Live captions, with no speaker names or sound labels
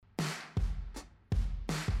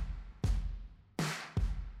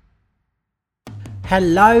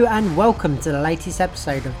Hello and welcome to the latest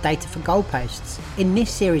episode of Data for Goalposts. In this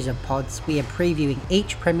series of pods, we are previewing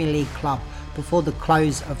each Premier League club before the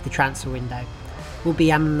close of the transfer window. We'll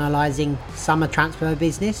be analysing summer transfer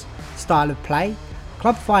business, style of play,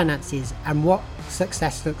 club finances and what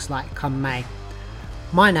success looks like come May.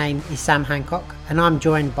 My name is Sam Hancock and I'm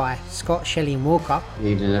joined by Scott Shelley-Walker. Good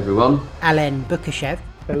evening everyone. Alen Bukashev.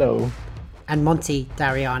 Hello. And Monty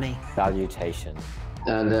Dariani. Salutations.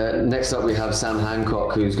 And next up we have Sam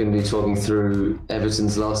Hancock, who's going to be talking through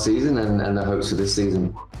Everton's last season and the hopes for this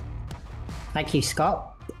season. Thank you,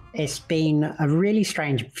 Scott. It's been a really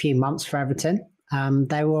strange few months for Everton.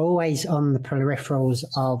 They were always on the peripherals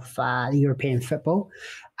of European football.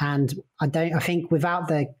 And I think without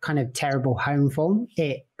the kind of terrible home form,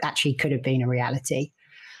 it actually could have been a reality.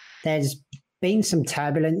 There's been some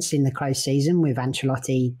turbulence in the close season with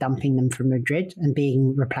Ancelotti dumping them from Madrid and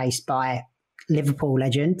being replaced by Liverpool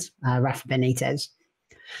legend, Rafa Benitez.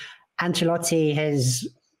 Ancelotti has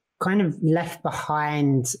kind of left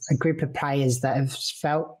behind a group of players that have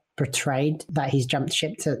felt betrayed that he's jumped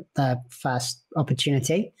ship to the first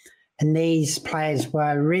opportunity. And these players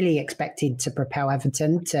were really expected to propel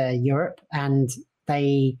Everton to Europe, and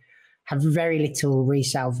they have very little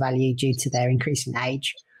resale value due to their increasing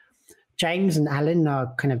age. James and Alen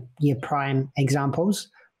are kind of your prime examples,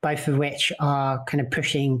 both of which are kind of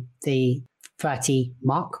pushing the 30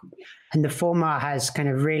 mark. And the former has kind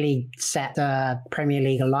of really set the Premier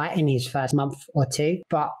League alight in his first month or two,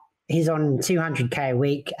 but he's on 200k a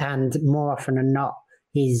week and more often than not,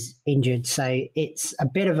 he's injured. So it's a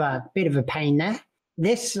bit of a pain there.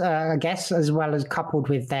 This, I guess, as well as coupled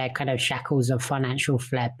with their kind of shackles of financial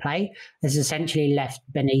fair play, has essentially left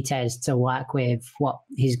Benitez to work with what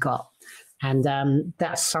he's got. And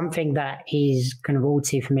that's something that he's kind of all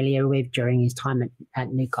too familiar with during his time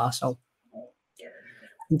at Newcastle.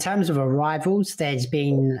 In terms of arrivals, there's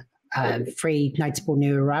been 3 notable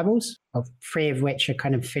new arrivals, of 3 of which are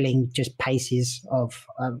kind of filling just places of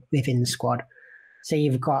within the squad. So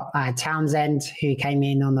you've got Townsend, who came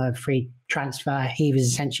in on a free transfer. He was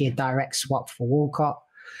essentially a direct swap for Walcott.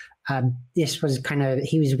 This was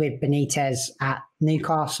he was with Benitez at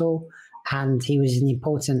Newcastle, and he was an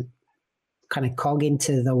important kind of cog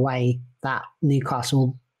into the way that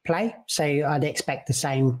Newcastle play. So I'd expect the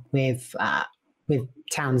same with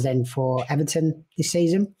Townsend for Everton this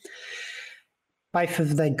season. Both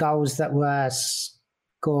of the goals that were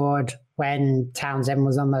scored when Townsend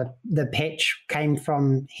was on the pitch came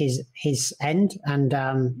from his end, and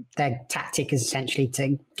their tactic is essentially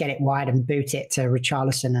to get it wide and boot it to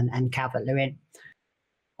Richarlison and Calvert-Lewin.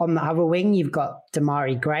 On the other wing, you've got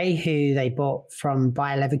Demarai Gray, who they bought from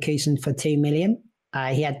Bayer Leverkusen for 2 million.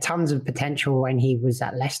 He had tons of potential when he was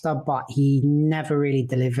at Leicester, but he never really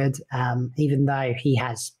delivered, even though he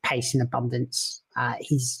has pace in abundance.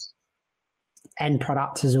 His end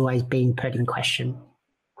product has always been put in question.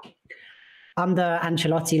 Under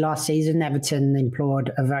Ancelotti last season, Everton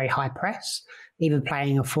employed a very high press, either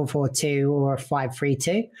playing a 4-4-2 or a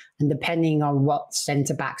 5-3-2. And depending on what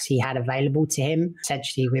centre-backs he had available to him,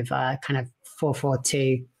 essentially with a kind of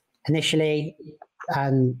 4-4-2 initially,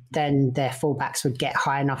 then their fullbacks would get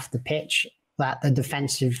high enough the pitch that the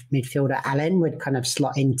defensive midfielder Alen would kind of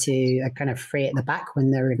slot into a kind of 3 at the back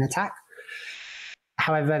when they're in attack.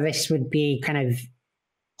 However, this would be kind of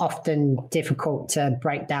often difficult to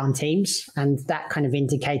break down teams, and that kind of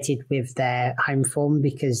indicated with their home form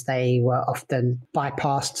because they were often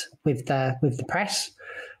bypassed with the press.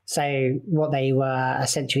 So what they were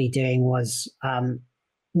essentially doing was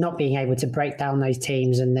not being able to break down those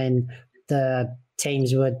teams, and then the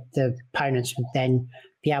opponents would then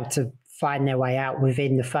be able to find their way out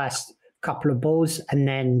within the first couple of balls and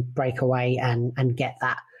then break away and get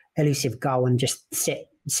that elusive goal and just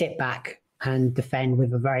sit back and defend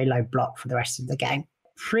with a very low block for the rest of the game.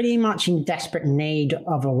 Pretty much in desperate need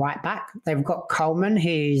of a right back. They've got Coleman,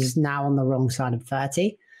 who's now on the wrong side of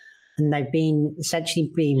 30, and they've been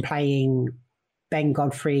essentially playing Ben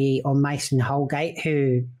Godfrey or Mason Holgate,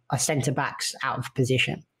 who are centre backs out of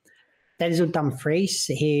position. Denzel Dumfries,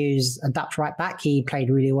 who's a Dutch right back, he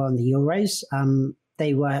played really well in the Euros.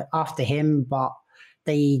 They were after him, but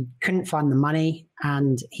they couldn't find the money,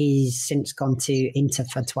 and he's since gone to Inter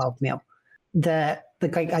for 12 mil.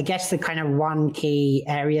 I guess the kind of one key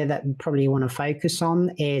area that we probably want to focus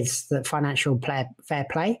on is the financial fair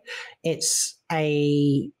play. It's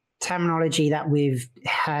a terminology that we've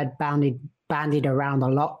heard bandied around a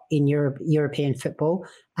lot in European football,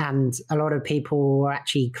 and a lot of people are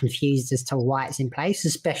actually confused as to why it's in place,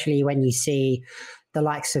 especially when you see the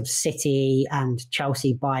likes of City and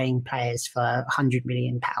Chelsea buying players for £100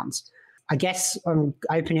 million. I guess I'm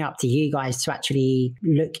opening up to you guys to actually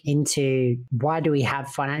look into why do we have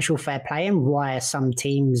financial fair play and why are some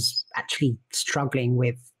teams actually struggling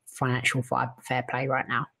with financial fair play right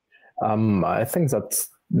now? I think that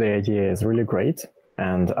the idea is really great,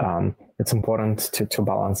 and it's important to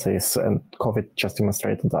balance this. And COVID just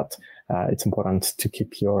demonstrated that it's important to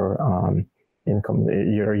keep your income,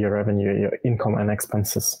 your revenue, your income and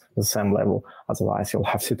expenses at the same level. Otherwise, you'll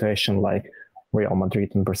have situation like Real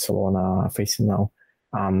Madrid and Barcelona facing now.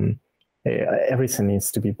 Everything needs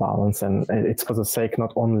to be balanced, and it's for the sake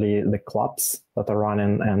not only the clubs that are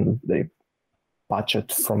running and the budget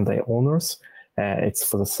from the owners. It's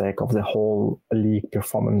for the sake of the whole league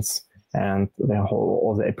performance and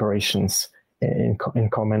all the operations in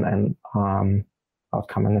common and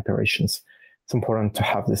outcome and operations. It's important to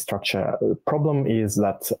have this structure. The problem is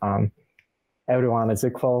that everyone is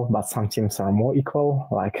equal, but some teams are more equal,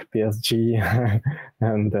 like PSG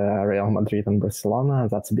and Real Madrid and Barcelona.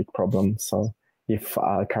 That's a big problem. So if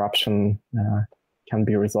corruption can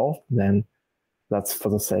be resolved, then that's for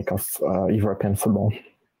the sake of European football.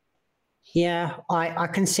 Yeah, I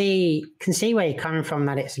can see where you're coming from,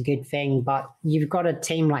 that it's a good thing, but you've got a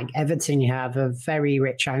team like Everton, you have a very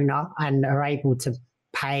rich owner and are able to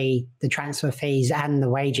pay the transfer fees and the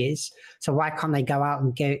wages. So why can't they go out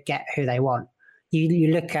and get who they want?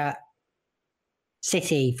 You look at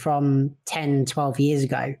City from 10, 12 years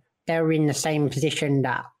ago, they were in the same position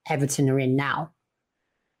that Everton are in now.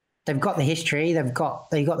 They've got the history, they've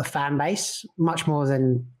got the fan base, much more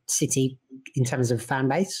than City in terms of fan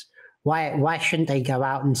base. Why shouldn't they go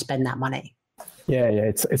out and spend that money? Yeah,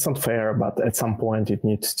 it's not fair, but at some point it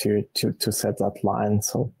needs to set that line.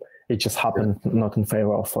 So it just happened not in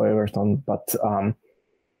favor of Everton, but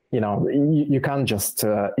you can't just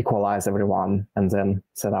equalize everyone and then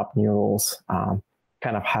set up new rules.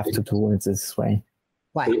 Kind of have to do it this way.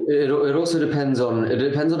 Why? It also depends on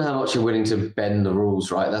how much you're willing to bend the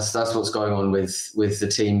rules, right? That's what's going on with the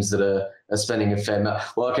teams that are spending a fair amount.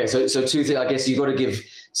 Well, okay, so two things. I guess you got to give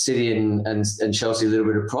City and Chelsea a little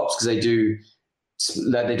bit of props because they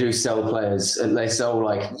do sell players, and they sell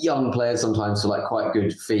like young players sometimes for like quite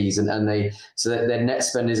good fees, and their net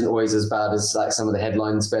spend isn't always as bad as like some of the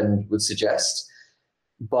headline spend would suggest.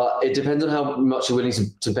 But it depends on how much you're willing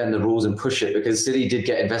to bend the rules and push it, because City did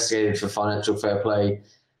get investigated for financial fair play,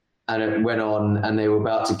 and it went on, and they were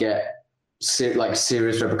about to get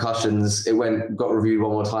serious repercussions. It got reviewed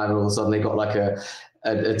one more time, and all of a sudden they got like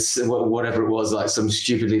whatever it was, like some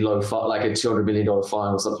stupidly low fine, like a $200 million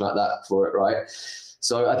fine or something like that for it, right?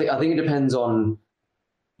 So I think it depends on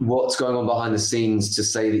what's going on behind the scenes to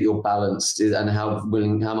say that you're balanced and how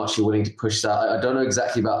much you're willing to push that. I don't know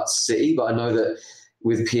exactly about City, but I know that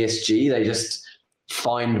with PSG, they just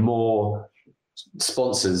find more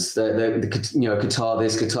sponsors.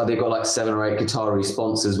 Qatar, they've got like 7 or 8 Qatari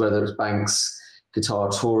sponsors, whether it's banks, Qatar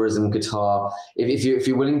tourism, Qatar. If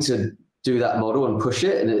you're willing to do that model and push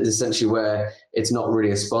it, and it's essentially where it's not really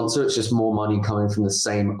a sponsor, it's just more money coming from the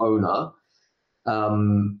same owner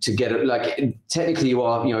to get it. Like technically you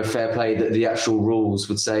are, fair play, that the actual rules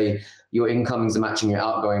would say your incomings are matching your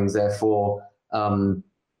outgoings, therefore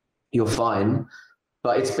you're fine.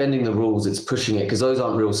 But it's bending the rules, it's pushing it, because those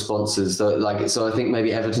aren't real sponsors. So I think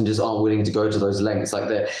maybe Everton just aren't willing to go to those lengths. Like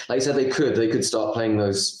you said, they could start playing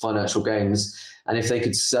those financial games, and if they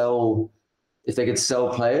could sell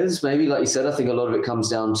players, maybe, like you said, I think a lot of it comes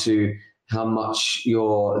down to how much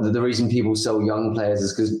the reason people sell young players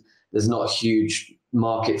is because there's not a huge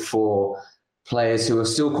market for players who are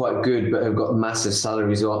still quite good but have got massive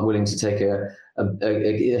salaries who aren't willing to take a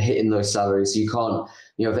hit in those salaries. So you can't,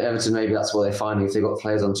 for Everton, maybe that's what they're finding. If they've got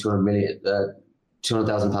players on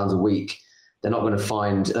 £200,000 a week, they're not going to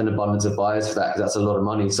find an abundance of buyers for that, because that's a lot of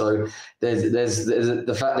money. So there's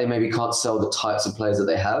the fact they maybe can't sell the types of players that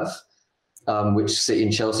they have, which City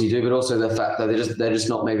and Chelsea do, but also the fact that they're just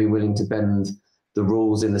not maybe willing to bend the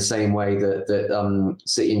rules in the same way that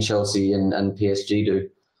City and Chelsea and PSG do.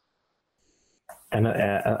 And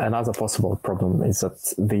another possible problem is that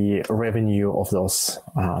the revenue of those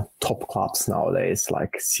top clubs nowadays,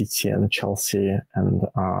 like City and Chelsea and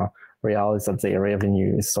Real, is that their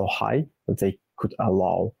revenue is so high that they could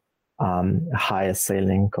allow a higher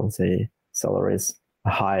ceiling of the salaries,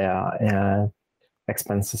 higher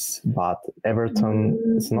expenses. But Everton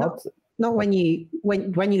is not. Not when you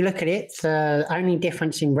look at it, the only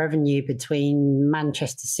difference in revenue between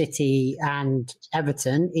Manchester City and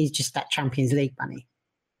Everton is just that Champions League money.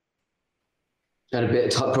 And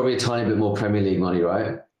probably a tiny bit more Premier League money,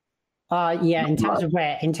 right? Yeah, in terms of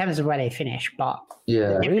where they finish, but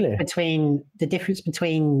yeah, the difference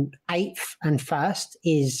between 8th and 1st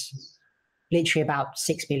is literally about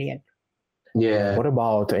 6 billion. Yeah. What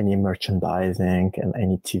about any merchandising and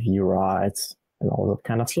any TV rights and all that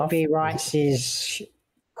kind of stuff? TV rights is,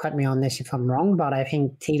 quote me on this if I'm wrong, but I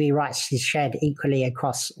think TV rights is shared equally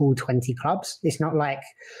across all 20 clubs. It's not like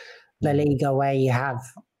La Liga where you have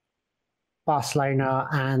Barcelona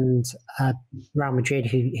and Real Madrid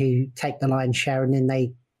who take the lion's share and then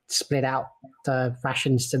they split out the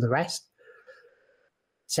rations to the rest.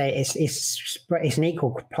 So it's an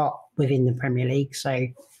equal pot within the Premier League. So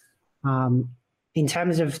in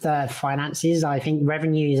terms of the finances, I think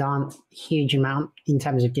revenues aren't a huge amount in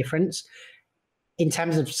terms of difference. In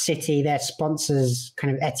terms of City, their sponsors,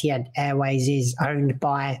 kind of Etihad Airways, is owned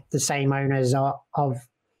by the same owners of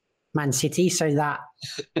Man City. So that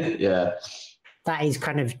that is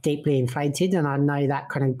kind of deeply inflated. And I know that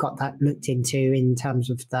kind of got that looked into in terms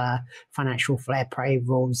of the financial fair play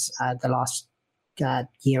rules the last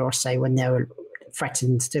year or so when they were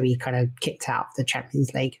threatened to be kind of kicked out of the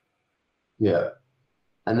Champions League. Yeah.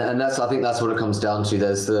 And that's, I think that's what it comes down to.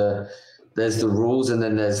 There's the rules, and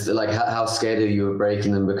then there's like how scared are you of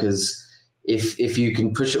breaking them? Because if you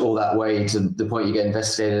can push it all that way to the point you get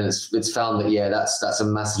investigated and it's found that, yeah, that's a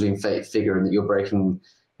massively inflated figure and that you're breaking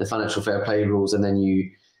the financial fair play rules, and then you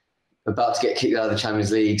about to get kicked out of the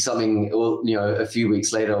Champions League, something, a few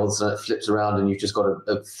weeks later, all of a sudden it flips around and you've just got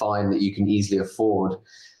a fine that you can easily afford.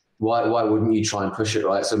 Why wouldn't you try and push it,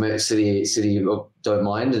 right? So maybe City don't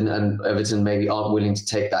mind, and Everton maybe aren't willing to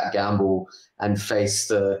take that gamble and face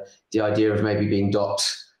the idea of maybe being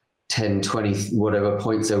docked 10, 20, whatever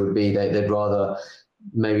points there would be. They'd rather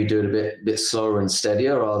maybe do it a bit slower and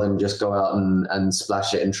steadier rather than just go out and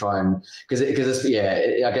splash it and try and because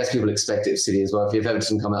I guess people expect it of City as well. If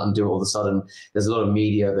Everton come out and do it all of a sudden, there's a lot of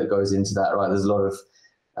media that goes into that, right? There's a lot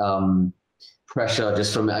of pressure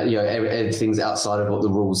just from everything's outside of what the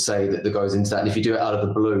rules say that goes into that. And if you do it out of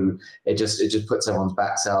the blue, it just puts everyone's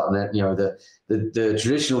backs out. And then the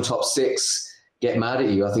traditional top six get mad at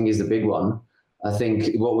you, I think, is the big one. I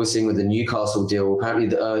think what we're seeing with the Newcastle deal, apparently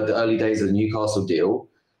the early days of the Newcastle deal,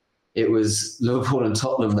 it was Liverpool and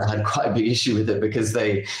Tottenham that had quite a big issue with it because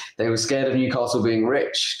they were scared of Newcastle being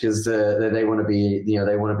rich because they want to be,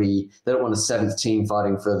 they don't want a seventh team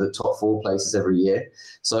fighting for the top four places every year.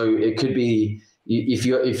 So it could be if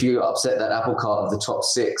you upset that apple cart of the top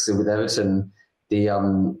six with Everton, they're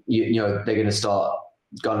going to start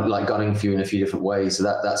gunning for you in a few different ways. So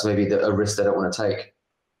that's maybe a risk they don't want to take.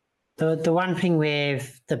 The one thing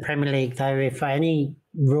with the Premier League, though, if any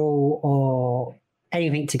rule or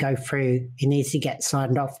anything to go through, it needs to get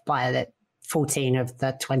signed off by the 14 of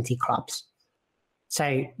the 20 clubs.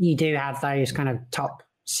 So you do have those kind of top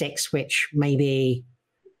six, which maybe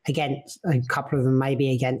against a couple of them,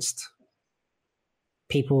 maybe against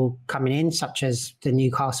people coming in, such as the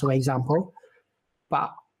Newcastle example. But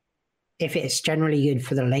if it's generally good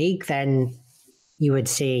for the league, then you would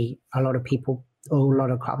see a lot of people or a lot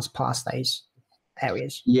of clubs pass those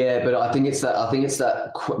areas. Yeah, but I think it's that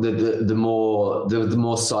the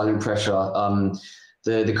more silent pressure,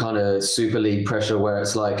 the kind of Super League pressure where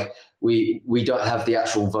it's like we don't have the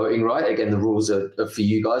actual voting right. Again, the rules are for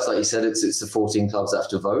you guys, like you said, it's the 14 clubs that have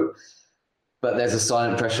to vote. But there's a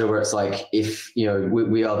silent pressure where it's like if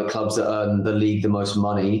we are the clubs that earn the league the most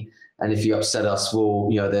money. And if you upset us, well,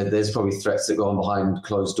 there's probably threats that go on behind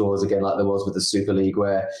closed doors again, like there was with the Super League,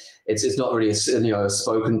 where it's not really a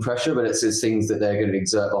spoken pressure, but it's things that they're going to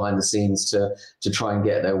exert behind the scenes to try and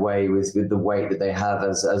get their way with the weight that they have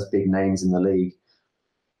as big names in the league.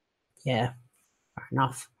 Yeah, fair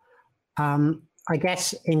enough. I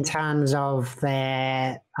guess in terms of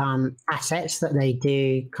their assets that they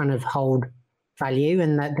do kind of hold value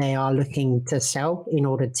and that they are looking to sell in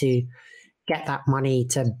order to get that money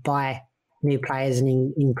to buy new players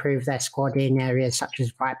and improve their squad in areas such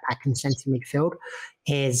as right back and centre midfield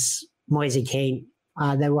is Moise Kean.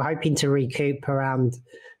 They were hoping to recoup around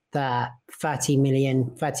the 30 million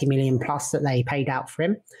plus that they paid out for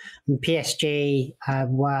him. And PSG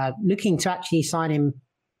were looking to actually sign him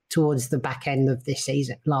towards the back end of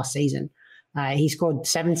last season. He scored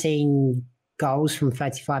 17 goals from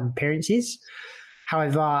 35 appearances.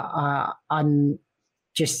 However,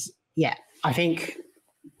 I think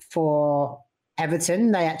for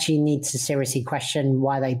Everton, they actually need to seriously question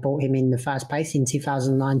why they bought him in the first place in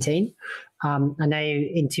 2019. I know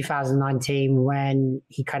in 2019, when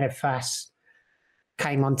he kind of first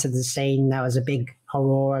came onto the scene, there was a big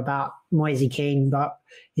horror about Moise Kean, but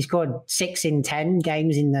he scored 6 in 10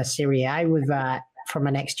 games in the Serie A with from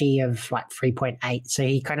an XG of like 3.8. So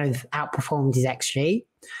he kind of outperformed his XG.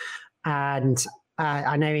 And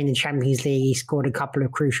I know in the Champions League he scored a couple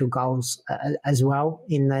of crucial goals as well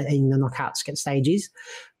in the knockout stages,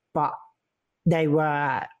 but they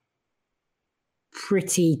were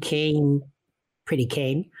pretty keen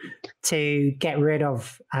to get rid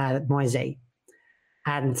of Moise.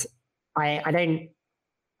 And I don't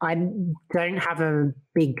have a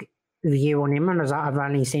big view on him, as I've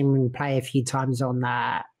only seen him play a few times on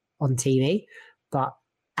TV. But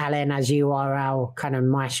Alan, as you are our kind of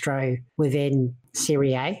maestro within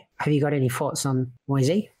Serie A, have you got any thoughts on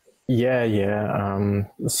Moise? Yeah.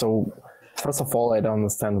 So first of all, I don't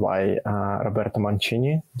understand why Roberto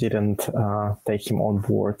Mancini didn't take him on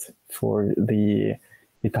board for the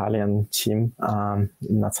Italian team,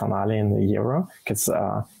 Nazionale in the Euro, because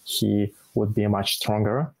he would be much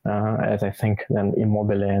stronger, as I think, than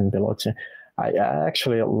Immobile and Belotti. I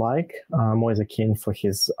actually like Moise Kean for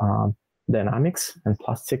his dynamics and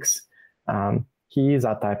plastics. He is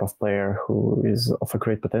that type of player who is of a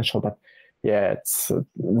great potential, but yeah, it's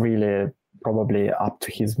really probably up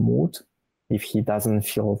to his mood. If he doesn't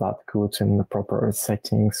feel that good in the proper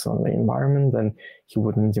settings or the environment, then he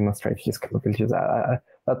wouldn't demonstrate his capabilities.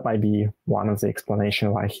 That might be one of the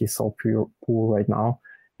explanations why he's so poor right now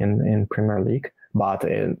in Premier League. But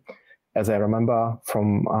as I remember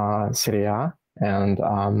from Serie A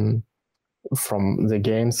and from the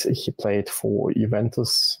games he played for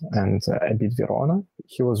Juventus and a bit Verona,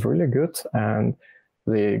 he was really good. And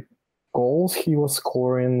the goals he was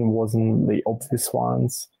scoring wasn't the obvious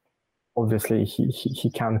ones. Obviously,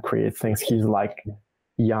 he can create things. He's like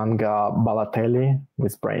younger Balotelli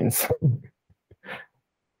with brains.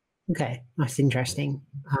 Okay, that's interesting.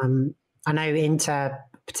 I know Inter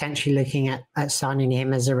potentially looking at signing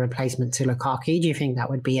him as a replacement to Lukaku. Do you think that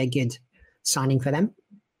would be a good signing for them?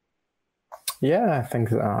 Yeah, I think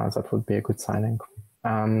that would be a good signing.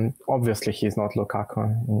 Obviously, he's not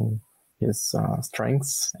Lukaku in his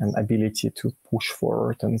strengths and ability to push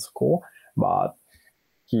forward and score, but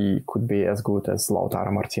he could be as good as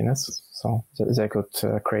Lautaro Martinez. So they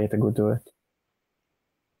could create a good duet.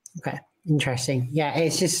 Okay, interesting. Yeah,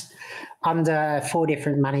 it's just under 4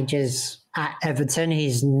 different managers at Everton,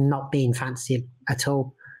 he's not being fancied at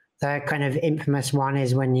all. The kind of infamous one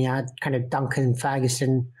is when you had kind of Duncan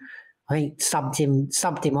Ferguson, I think,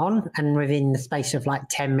 subbed him on, and within the space of like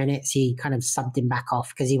 10 minutes, he kind of subbed him back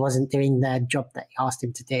off because he wasn't doing the job that he asked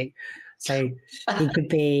him to do. So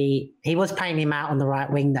he was playing him out on the right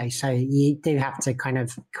wing though. So you do have to kind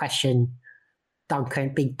of question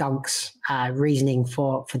Big Dunk's reasoning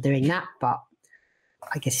for doing that. But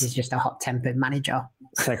I guess he's just a hot-tempered manager.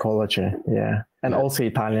 Psychology, yeah. And also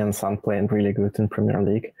Italians aren't playing really good in Premier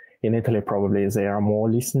League. In Italy, probably they are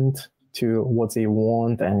more listened to what they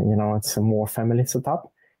want, and it's a more family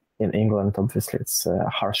setup. In England, obviously, it's a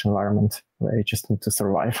harsh environment where you just need to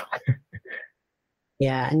survive.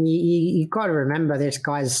 Yeah, and you got to remember this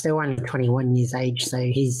guy's still only 21 years age, so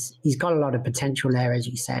he's got a lot of potential there, as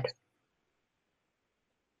you said.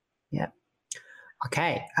 Yeah.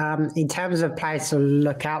 Okay. In terms of players to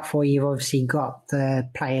look out for, you've obviously got the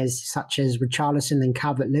players such as Richarlison and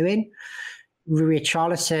Calvert-Lewin.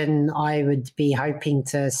 Richarlison, I would be hoping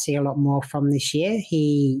to see a lot more from this year.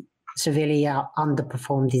 He severely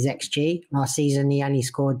underperformed his XG. Last season, he only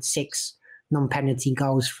scored 6 non-penalty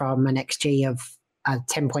goals from an XG of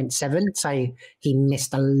 10.7, so he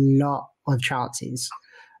missed a lot of chances.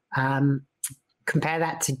 Compare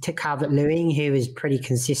that to Calvert-Lewin, who is pretty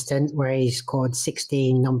consistent, where he scored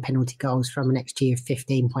 16 non-penalty goals from an XG of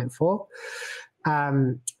 15.4.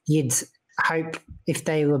 You'd hope if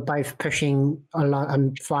they were both pushing a lot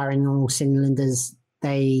and firing on all cylinders,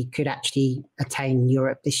 they could actually attain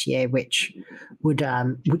Europe this year, which would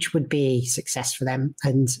be a success for them.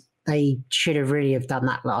 And they should have really have done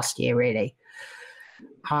that last year, really.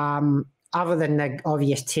 Other than the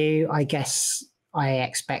obvious 2, I guess I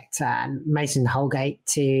expect Mason Holgate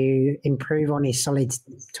to improve on his solid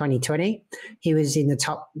 2020. He was in the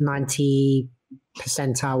top 90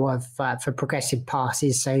 percentile of for progressive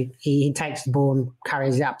passes, so he takes the ball and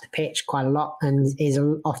carries it up the pitch quite a lot, and is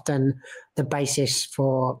often the basis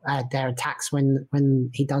for their attacks when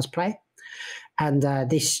he does play. And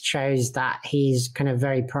this shows that he's kind of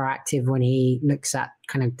very proactive when he looks at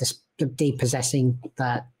kind of depossessing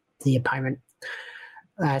the opponent.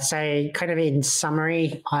 So kind of in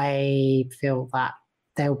summary, I feel that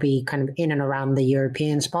they'll be kind of in and around the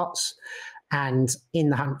European spots and in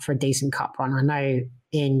the hunt for a decent cup run. I know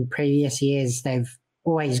in previous years they've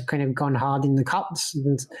always kind of gone hard in the cups,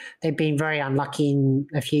 and they've been very unlucky in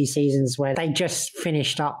a few seasons where they just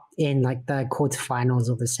finished up in like the quarterfinals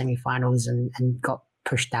or the semi-finals and got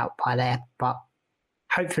pushed out by there. But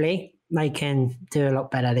hopefully they can do a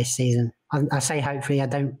lot better this season. I say hopefully, I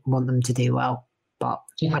don't want them to do well, but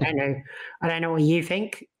I don't know. I don't know what you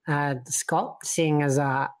think, Scott, seeing as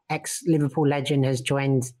our ex-Liverpool legend has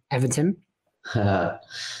joined Everton. Yeah,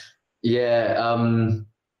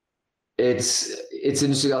 it's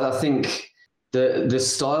interesting. I think the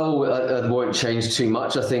style won't change too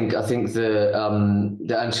much. I think the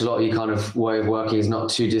Ancelotti kind of way of working is not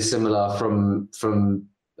too dissimilar from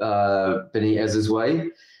Benitez's way.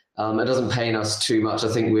 It doesn't pain us too much. I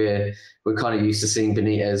think we're kind of used to seeing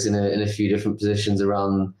Benitez in a few different positions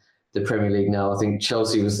around the Premier League now. I think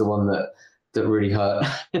Chelsea was the one that really hurt.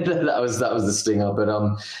 that was the stinger. But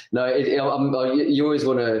no, you always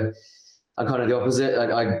want to. I'm kind of the opposite.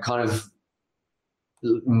 I kind of,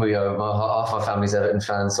 half my family's Everton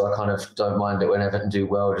fans, so I kind of don't mind it when Everton do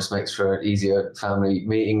well. It just makes for easier family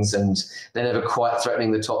meetings, and they're never quite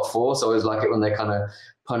threatening the top four. So I always like it when they're kind of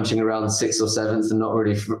punching around 6th or 7th and not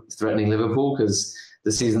really threatening Liverpool, because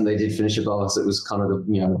the season they did finish above us, it was kind of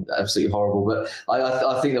absolutely horrible. But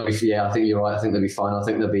I think they'll be. Yeah, I think you're right. I think they'll be fine. I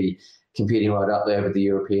think they'll be competing right up there with the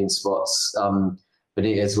European spots.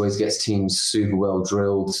 Benitez always gets teams super well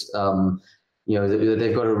drilled.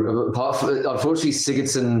 They've got unfortunately,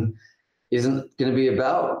 Sigurdsson isn't going to be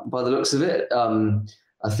about by the looks of it.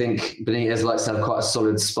 I think Benitez likes to have quite a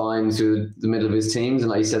solid spine through the middle of his teams, and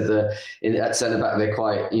like you said, at centre back they're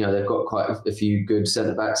quite, they've got quite a few good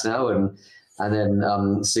centre backs now, and then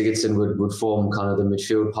Sigurdsson would form kind of the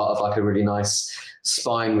midfield part of like a really nice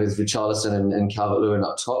spine with Richarlison and Calvert-Lewin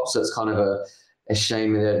up top. So it's kind of a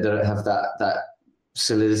shame that they don't have that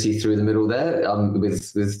solidity through the middle there,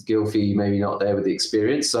 with Gylfi maybe not there with the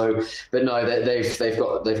experience. So, but no, they've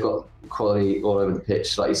got quality all over the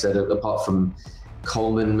pitch, like you said. Apart from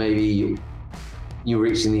Coleman, maybe you're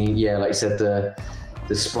reaching like you said,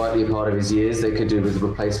 the sprightly part of his years. They could do with a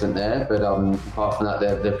replacement there, but apart from that,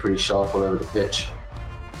 they're pretty sharp all over the pitch.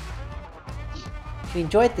 If you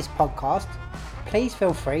enjoyed this podcast, please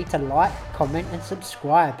feel free to like, comment and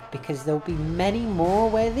subscribe, because there'll be many more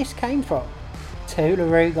where this came from.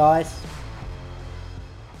 Toodaloo, guys.